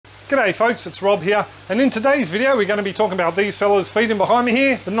G'day folks, it's Rob here, and in today's video we're going to be talking about these fellas feeding behind me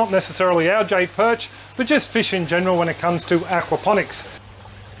here, but not necessarily our Jade perch, but just fish in general when it comes to aquaponics.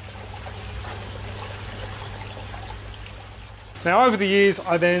 Now over the years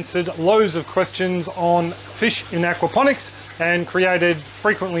I've answered loads of questions on fish in aquaponics and created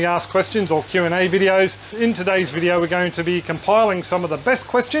frequently asked questions or Q&A videos. In today's video we're going to be compiling some of the best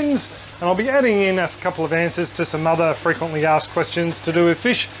questions, and I'll be adding in a couple of answers to some other frequently asked questions to do with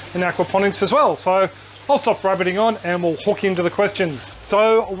fish in aquaponics as well. So I'll stop rabbiting on and we'll hook into the questions.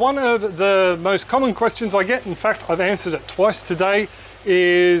 So one of the most common questions I get, in fact I've answered it twice today,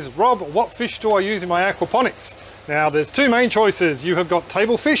 is Rob, what fish do I use in my aquaponics? Now there's two main choices. You have got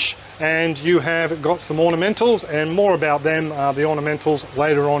table fish and you have got some ornamentals, and more about them, the ornamentals,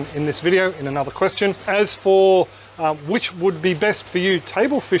 later on in this video in another question. As for which would be best for you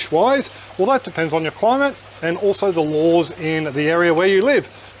table fish wise, well that depends on your climate and also the laws in the area where you live.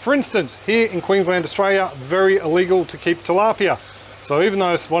 For instance, here in Queensland, Australia, very illegal to keep tilapia. So even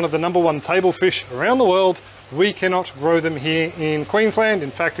though it's one of the #1 table fish around the world, we cannot grow them here in Queensland.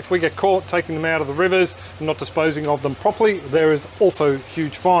 In fact, if we get caught taking them out of the rivers and not disposing of them properly, there is also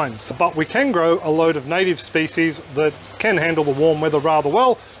huge fines. But we can grow a load of native species that can handle the warm weather rather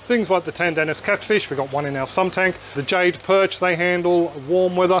well. Things like the Tandanus catfish, we've got one in our sump tank. The Jade perch, they handle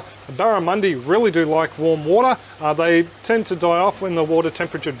warm weather. The barramundi really do like warm water. They tend to die off when the water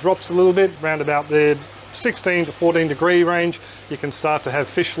temperature drops a little bit, around about the 16 to 14 degree range. You can start to have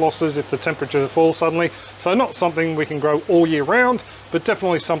fish losses if the temperature falls suddenly. So not something we can grow all year round, but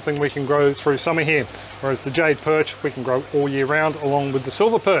definitely something we can grow through summer here. Whereas the Jade perch, we can grow all year round along with the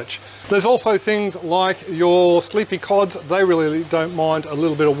silver perch. There's also things like your sleepy cods. They really don't mind a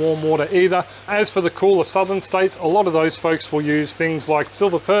little bit of warm water either. As for the cooler southern states, a lot of those folks will use things like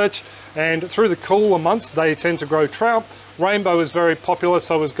silver perch, and through the cooler months they tend to grow trout. Rainbow is very popular,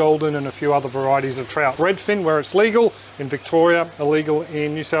 so is golden and a few other varieties of trout. Redfin, where it's legal in Victoria, illegal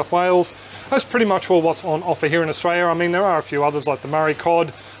in New South Wales. That's pretty much all what's on offer here in Australia. I mean, there are a few others like the Murray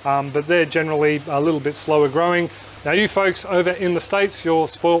cod, but they're generally a little bit slower growing. Now you folks over in the States, you're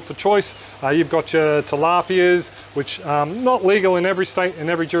spoilt for choice. You've got your tilapias, which not legal in every state and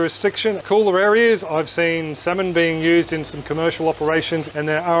every jurisdiction. Cooler areas, I've seen salmon being used in some commercial operations, and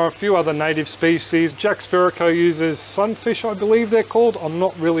there are a few other native species. Jack Spirico uses sunfish, I believe they're called. I'm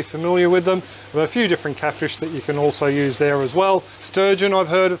not really familiar with them. There are a few different catfish that you can also use there as well. Sturgeon, I've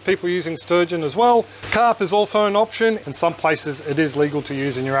heard of people using sturgeon as well. Carp is also an option. In some places it is legal to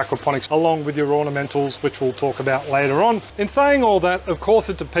use in your aquaponics along with your ornamentals, which we'll talk about later on. In saying all that, of course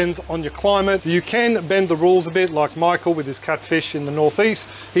it depends on your climate. You can bend the rules a bit, like Michael with his catfish in the northeast.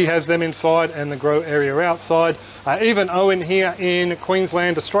 He has them inside and the grow area outside. Even Owen here in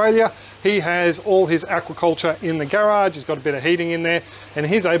Queensland, Australia, he has all his aquaculture in the garage. He's got a bit of heating in there, and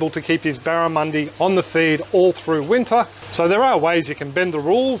he's able to keep his barramundi on the feed all through winter. So there are ways you can bend the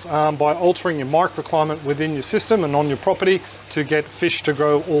rules by altering your microclimate within your system and on your property to get fish to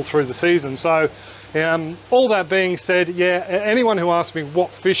grow all through the season. So all that being said, yeah, anyone who asks me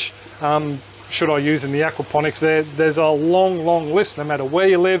what fish should I use in the aquaponics, there's a long list no matter where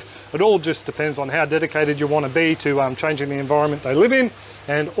you live. It all just depends on how dedicated you want to be to changing the environment they live in,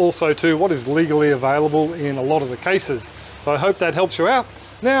 and also to what is legally available in a lot of the cases. So I hope that helps you out.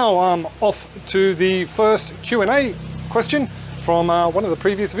 Now off to the first Q&A question from one of the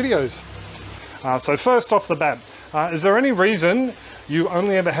previous videos. So first off the bat, is there any reason you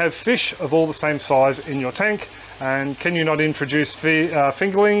only ever have fish of all the same size in your tank, and can you not introduce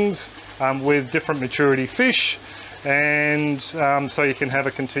fingerlings with different maturity fish, and so you can have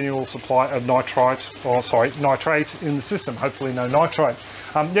a continual supply of nitrate in the system, hopefully no nitrate?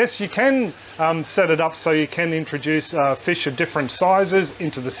 Yes, you can set it up so you can introduce fish of different sizes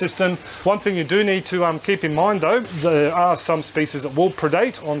into the system. One thing you do need to keep in mind though, there are some species that will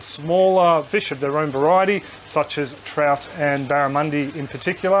predate on smaller fish of their own variety, such as trout and barramundi in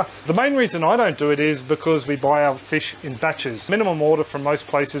particular. The main reason I don't do it is because we buy our fish in batches. Minimum order from most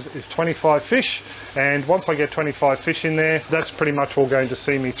places is 25 fish, and once I get 25 fish in there, that's pretty much all going to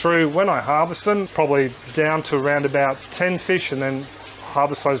see me through. When I harvest them, probably down to around about 10 fish, and then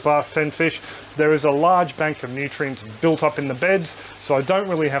harvest those last 10 fish, there is a large bank of nutrients built up in the beds, so I don't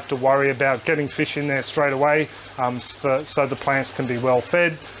really have to worry about getting fish in there straight away, so the plants can be well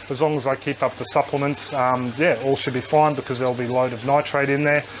fed. As long as I keep up the supplements, yeah, all should be fine, because there'll be a load of nitrate in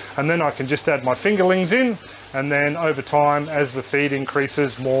there, and then I can just add my fingerlings in, and then over time, as the feed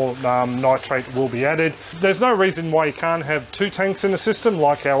increases, more nitrate will be added. There's no reason why you can't have 2 tanks in a system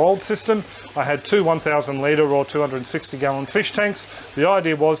like our old system. I had 2 1,000 litre or 260 gallon fish tanks. The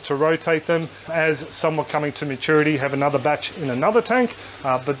idea was to rotate them as some were coming to maturity, have another batch in another tank,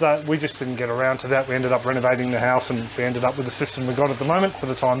 but we just didn't get around to that. We ended up renovating the house and we ended up with the system we got at the moment for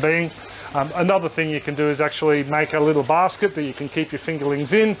the time being. Another thing you can do is actually make a little basket that you can keep your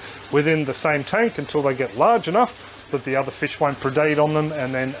fingerlings in within the same tank until they get large enough that the other fish won't predate on them,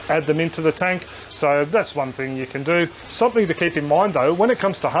 and then add them into the tank. So that's one thing you can do. Something to keep in mind though, when it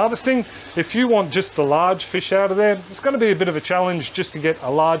comes to harvesting, if you want just the large fish out of there, it's going to be a bit of a challenge just to get a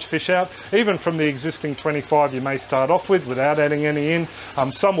large fish out. Even from the existing 25 you may start off with without adding any in.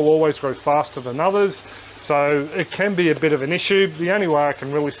 Some will always grow faster than others, so it can be a bit of an issue. The only way I can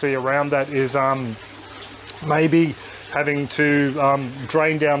really see around that is maybe having to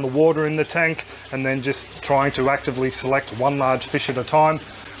drain down the water in the tank and then just trying to actively select one large fish at a time.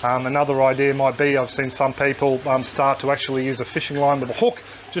 Another idea might be, I've seen some people start to actually use a fishing line with a hook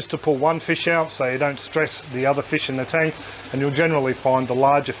just to pull one fish out so you don't stress the other fish in the tank, and you'll generally find the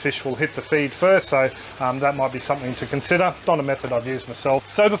larger fish will hit the feed first, so that might be something to consider. Not a method I've used myself.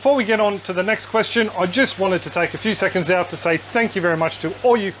 So before we get on to the next question, I just wanted to take a few seconds out to say thank you very much to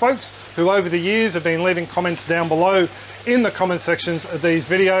all you folks who over the years have been leaving comments down below in the comment sections of these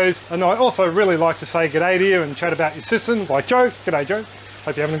videos. And I also really like to say g'day to you and chat about your systems, like Joe. G'day Joe.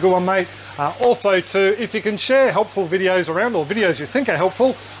 Hope you're having a good one, mate. Also too, if you can share helpful videos around, or videos you think are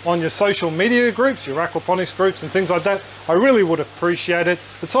helpful, on your social media groups, your Aquaponics groups and things like that, I really would appreciate it.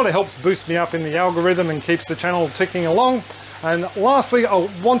 It sort of helps boost me up in the algorithm and keeps the channel ticking along. And lastly, I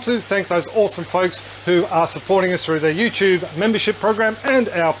want to thank those awesome folks who are supporting us through their YouTube membership program and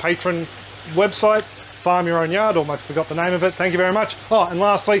our Patreon website, Farm Your Own Yard. Almost forgot the name of it. Thank you very much. Oh, and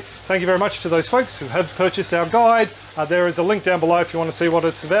lastly, thank you very much to those folks who have purchased our guide. There is a link down below if you want to see what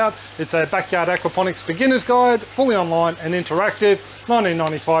it's about. It's a backyard aquaponics beginner's guide, fully online and interactive,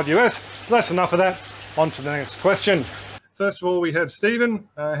 $19.95 US. That's enough of that. On to the next question. First of all, we have Stephen.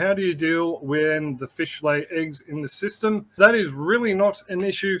 How do you deal when the fish lay eggs in the system? That is really not an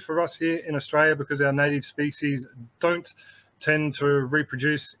issue for us here in Australia because our native species don't tend to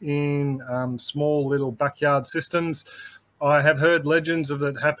reproduce in small little backyard systems. I have heard legends of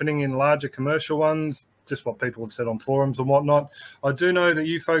it happening in larger commercial ones, just what people have said on forums and whatnot. I do know that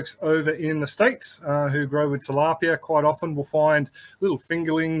you folks over in the States who grow with tilapia quite often will find little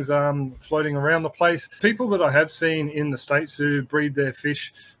fingerlings floating around the place. People that I have seen in the States who breed their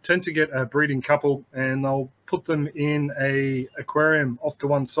fish tend to get a breeding couple and they'll put them in a aquarium off to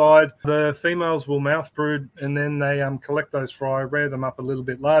one side. The females will mouth brood and then they collect those fry, rear them up a little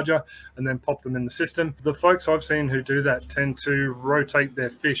bit larger and then pop them in the system. The folks I've seen who do that tend to rotate their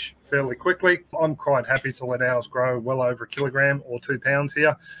fish fairly quickly. I'm quite happy to let ours grow well over 1 kilogram or 2 pounds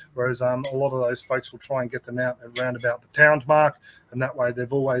here, whereas a lot of those folks will try and get them out at around about the pound mark, and that way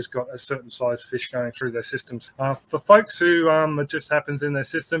they've always got a certain size fish going through their systems. For folks who it just happens in their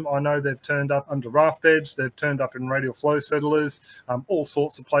system, I know they've turned up under raft beds, they've turned up in radial flow settlers, all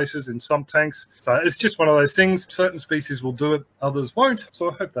sorts of places in sump tanks. So it's just one of those things. Certain species will do it, others won't.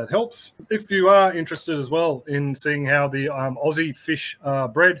 So I hope that helps. If you are interested as well in seeing how the Aussie fish are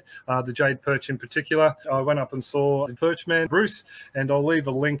bred, the Jade perch in particular, I went up and saw the perch man, Bruce, and I'll leave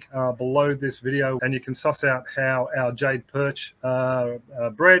a link below this video and you can suss out how our Jade perch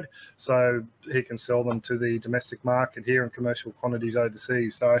bred, so he can sell them to the domestic market here in commercial quantities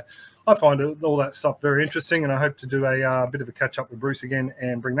overseas. So I find all that stuff very interesting, and I hope to do a bit of a catch up with Bruce again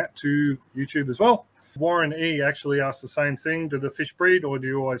and bring that to YouTube as well. Warren E actually asked the same thing. Do the fish breed or do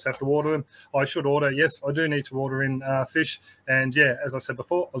you always have to water them? I should order. Yes, I do need to order in fish. And yeah, as I said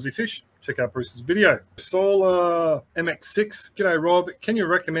before, Aussie fish. Check out Bruce's video. Solar MX6. G'day, Rob. Can you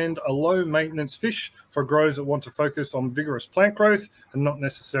recommend a low maintenance fish for growers that want to focus on vigorous plant growth and not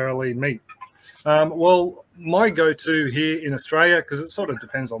necessarily meat? Well, my go-to here in Australia, because it sort of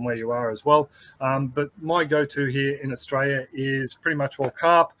depends on where you are as well, but my go-to here in Australia is pretty much all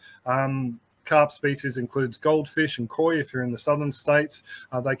carp. Carp species includes goldfish and koi if you're in the southern states.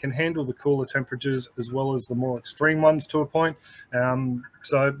 They can handle the cooler temperatures as well as the more extreme ones to a point.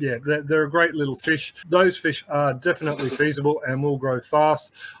 So yeah, they're a great little fish. Those fish are definitely feasible and will grow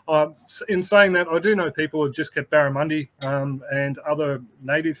fast. In saying that, I do know people who just kept barramundi and other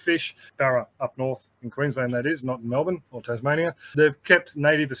native fish, barra up north in Queensland that is, not in Melbourne or Tasmania. They've kept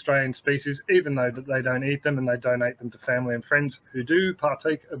native Australian species even though they don't eat them, and they donate them to family and friends who do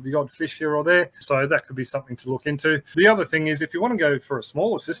partake of the odd fish here or there. there. So that could be something to look into. The other thing is, if you want to go for a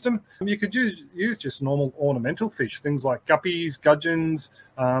smaller system, you could use just normal ornamental fish, things like guppies, gudgeons,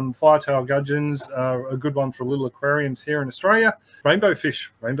 firetail gudgeons are a good one for little aquariums here in Australia. Rainbow fish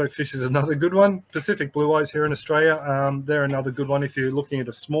is another good one. Pacific blue eyes here in Australia, they're another good one. If you're looking at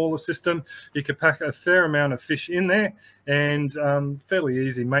a smaller system, you could pack a fair amount of fish in there, and fairly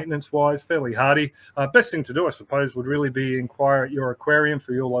easy maintenance wise, fairly hardy. Best thing to do, I suppose, would really be inquire at your aquarium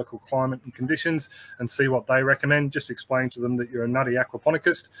for your local climate and conditions and see what they recommend. Just explain to them that you're a nutty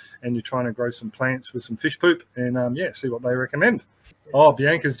aquaponicist and you're trying to grow some plants with some fish poop, and yeah, see what they recommend. Oh,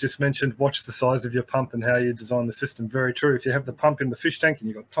 Bianca's just mentioned watch the size of your pump and how you design the system. Very true. If you have the pump in the fish tank and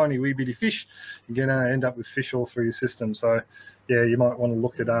you've got tiny wee bitty fish, you're going to end up with fish all through your system. So yeah, you might want to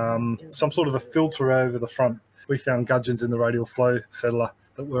look at some sort of a filter over the front. We found gudgeons in the radial flow settler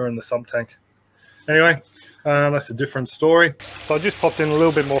that were in the sump tank. Anyway, that's a different story. So I just popped in a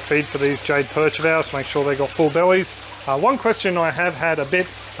little bit more feed for these Jade perch of ours, make sure they got full bellies. One question I have had a bit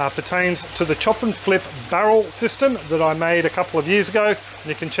pertains to the chop and flip barrel system that I made a couple of years ago.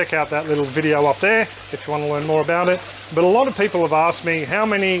 You can check out that little video up there if you want to learn more about it. But a lot of people have asked me how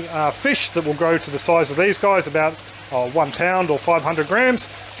many fish that will grow to the size of these guys, about 1 pound or 500 grams,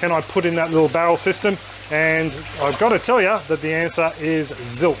 can I put in that little barrel system? And I've got to tell you that the answer is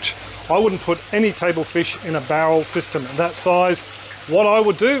zilch. I wouldn't put any table fish in a barrel system that size. What I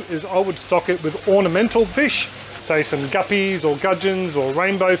would do is I would stock it with ornamental fish, say some guppies or gudgeons or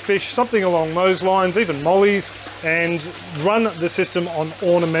rainbow fish, something along those lines, even mollies, and run the system on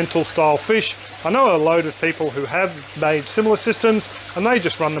ornamental style fish. I know a load of people who have made similar systems and they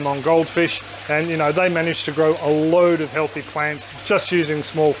just run them on goldfish, and you know, they manage to grow a load of healthy plants just using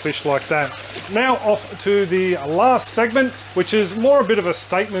small fish like that. Now off to the last segment, which is more a bit of a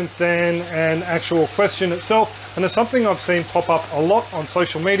statement than an actual question itself, and it's something I've seen pop up a lot on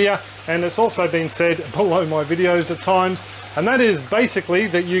social media, and it's also been said below my videos at times, and that is basically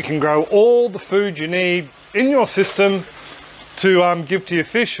that you can grow all the food you need in your system to give to your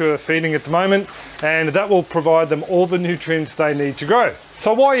fish who are feeding at the moment, and that will provide them all the nutrients they need to grow.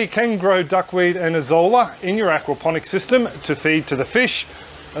 So while you can grow duckweed and azolla in your aquaponic system to feed to the fish,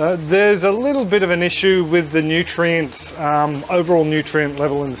 there's a little bit of an issue with the nutrients, overall nutrient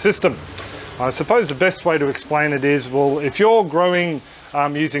level in the system. I suppose the best way to explain it is, well, if you're growing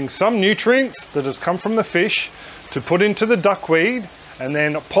using some nutrients that has come from the fish to put into the duckweed and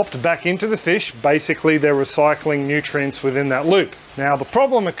then popped back into the fish, basically they're recycling nutrients within that loop. Now the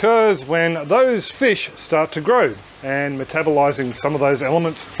problem occurs when those fish start to grow and metabolizing some of those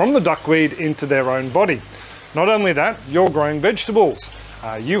elements from the duckweed into their own body. Not only that, you're growing vegetables.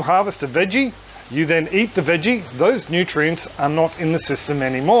 You harvest a veggie, you then eat the veggie, those nutrients are not in the system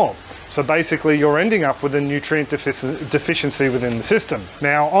anymore. So basically you're ending up with a nutrient deficiency within the system.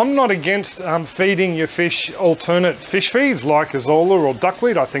 Now, I'm not against feeding your fish alternate fish feeds like azolla or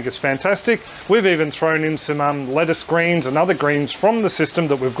duckweed. I think it's fantastic. We've even thrown in some lettuce greens and other greens from the system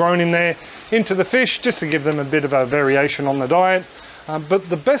that we've grown in there into the fish, just to give them a bit of a variation on the diet. But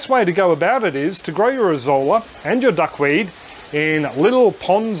the best way to go about it is to grow your azolla and your duckweed in little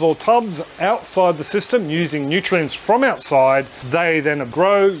ponds or tubs outside the system using nutrients from outside. They then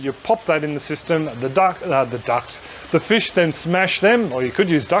grow, you pop that in the system, the fish then smash them, or you could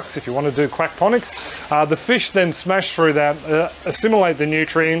use ducks if you want to do aquaponics. The fish then smash through that, assimilate the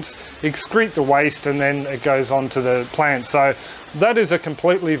nutrients, excrete the waste, and then it goes on to the plant. So that is a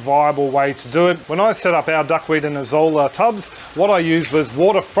completely viable way to do it. When I set up our duckweed and azolla tubs, what I used was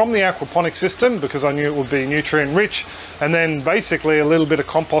water from the aquaponic system because I knew it would be nutrient rich, and then basically a little bit of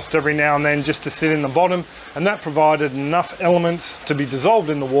compost every now and then just to sit in the bottom, and that provided enough elements to be dissolved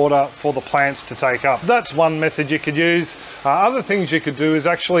in the water for the plants to take up. That's one method you could use. Other things you could do is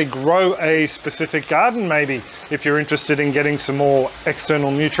actually grow a specific garden, maybe, if you're interested in getting some more external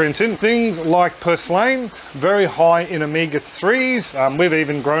nutrients in. Things like purslane, very high in omega-3. We've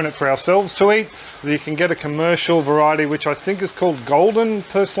even grown it for ourselves to eat. You can get a commercial variety which I think is called golden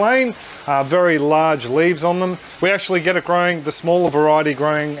purslane, very large leaves on them. We actually get it growing, the smaller variety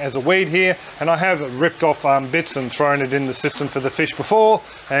growing as a weed here, and I have ripped off bits and thrown it in the system for the fish before,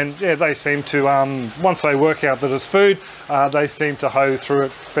 and yeah, they seem to, once they work out that it's food, they seem to hoe through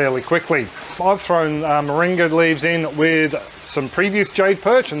it fairly quickly. I've thrown moringa leaves in with some previous Jade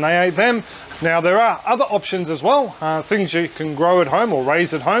perch and they ate them. Now there are other options as well, things you can grow at home or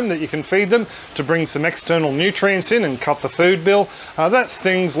raise at home that you can feed them to bring some external nutrients in and cut the food bill. That's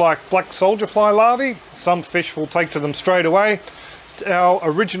things like black soldier fly larvae. Some fish will take to them straight away. Our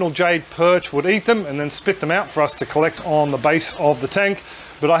original Jade perch would eat them and then spit them out for us to collect on the base of the tank.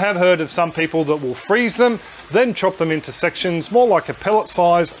 but I have heard of some people that will freeze them, then chop them into sections more like a pellet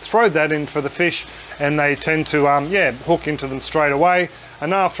size, throw that in for the fish, and they tend to hook into them straight away.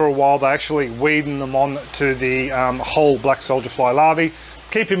 And after a while they actually weeden them on to the whole black soldier fly larvae.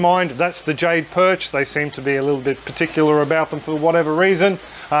 Keep in mind, that's the Jade perch. They seem to be a little bit particular about them for whatever reason.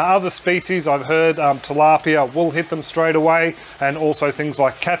 Other species, I've heard tilapia will hit them straight away, and also things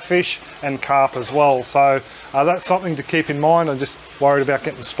like catfish and carp as well. So that's something to keep in mind. I'm just worried about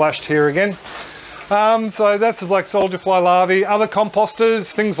getting splashed here again. So that's the black soldier fly larvae. Other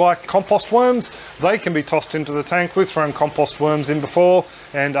composters, things like compost worms, they can be tossed into the tank. We've thrown compost worms in before,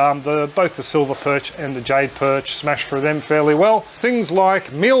 and both the silver perch and the Jade perch smash through them fairly well. Things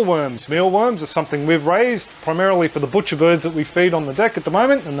like mealworms. Mealworms are something we've raised primarily for the butcher birds that we feed on the deck at the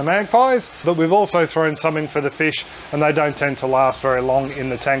moment, and the magpies, but we've also thrown some in for the fish, and they don't tend to last very long in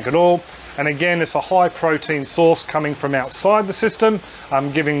the tank at all. And again, it's a high protein source coming from outside the system,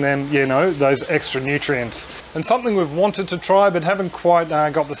 giving them, you know, those extra nutrients. And something we've wanted to try but haven't quite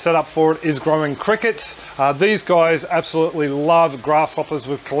got the setup for it is growing crickets. These guys absolutely love grasshoppers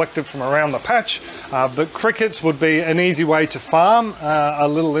we've collected from around the patch, but crickets would be an easy way to farm a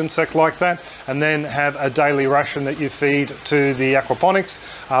little insect like that, and then have a daily ration that you feed to the aquaponics.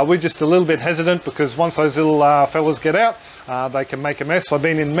 We're just a little bit hesitant because once those little fellas get out, they can make a mess. I've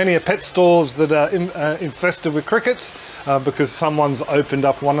been in many a pet stores that are infested with crickets because someone's opened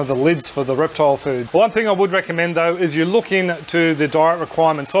up one of the lids for the reptile food. One thing I would recommend though is you look into the diet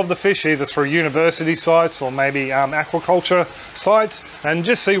requirements of the fish, either through university sites or maybe aquaculture sites, and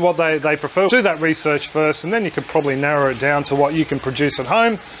just see what they prefer. Do that research first, and then you can probably narrow it down to what you can produce at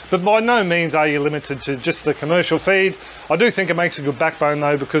home. But by no means are you limited to just the commercial feed. I do think it makes a good backbone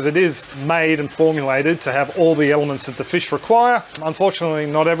though, because it is made and formulated to have all the elements that the fish require. Unfortunately,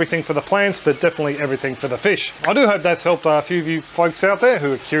 not everything for the plants, but definitely everything for the fish. I do hope that's helped a few of you folks out there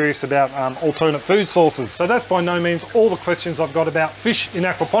who are curious about alternate food sources. So that's by no means all the questions I've got about fish in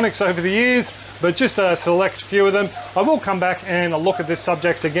aquaponics over the years, but just a select few of them. I will come back and look at this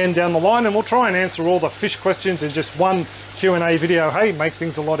subject again down the line, and we'll try and answer all the fish questions in just one Q&A video. Hey, make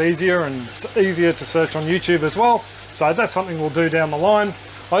things a lot easier, and easier to search on YouTube as well. So that's something we'll do down the line.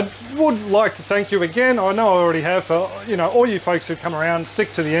 I would like to thank you again. I know I already have for, you know, all you folks who come around,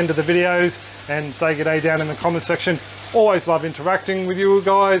 stick to the end of the videos and say good day down in the comment section. Always love interacting with you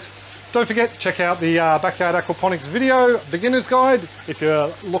guys. Don't forget, check out the Backyard Aquaponics video beginner's guide if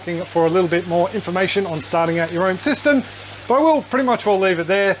you're looking for a little bit more information on starting out your own system. But I will pretty much leave it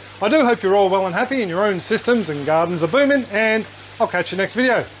there. I do hope you're all well and happy in your own systems and gardens are booming, and I'll catch you next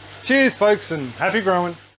video. Cheers folks, and happy growing.